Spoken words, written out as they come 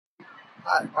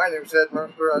Hi, my name is Ed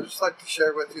Mercer. I'd just like to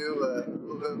share with you a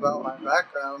little bit about my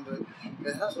background.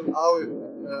 It hasn't always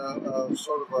been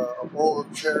sort of a bowl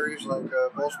of cherries like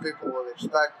most people would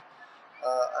expect.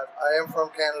 I am from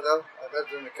Canada. I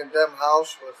lived in a condemned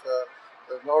house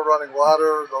with no running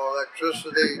water, no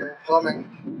electricity, no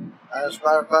plumbing. As a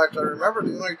matter of fact, I remember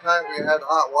the only time we had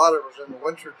hot water was in the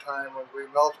winter time when we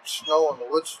melted snow on the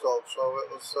wood stove, so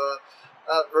it was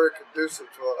not very conducive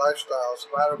to a lifestyle. As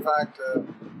a matter of fact,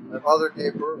 my mother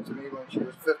gave birth to me when she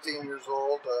was 15 years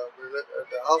old.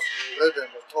 The house we lived in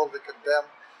was totally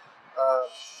condemned. Uh,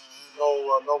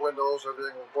 no windows,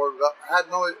 everything was boarded up. I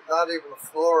had not even a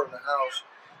floor in the house.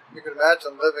 You can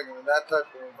imagine living in that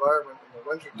type of environment in the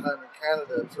wintertime in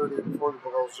Canada at 30 to 40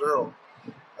 below zero.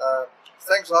 Uh,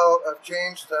 Things all have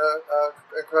changed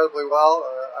incredibly well.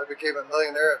 I became a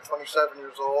millionaire at 27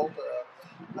 years old.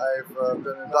 I've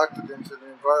been inducted into the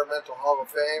Environmental Hall of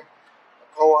Fame.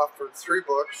 I co-authored 3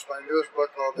 books. My newest book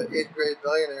called The 8th Grade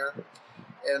Millionaire.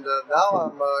 And now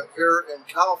I'm here in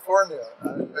California.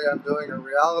 I'm doing a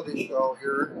reality show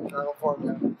here in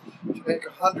California to make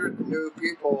 100 new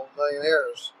people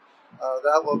millionaires.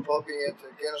 That will put me into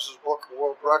Guinness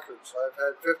World Record. I've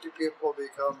had 50 people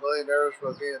become millionaires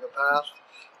with me in the past,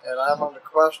 and I'm on the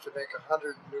quest to make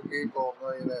 100 new people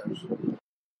millionaires.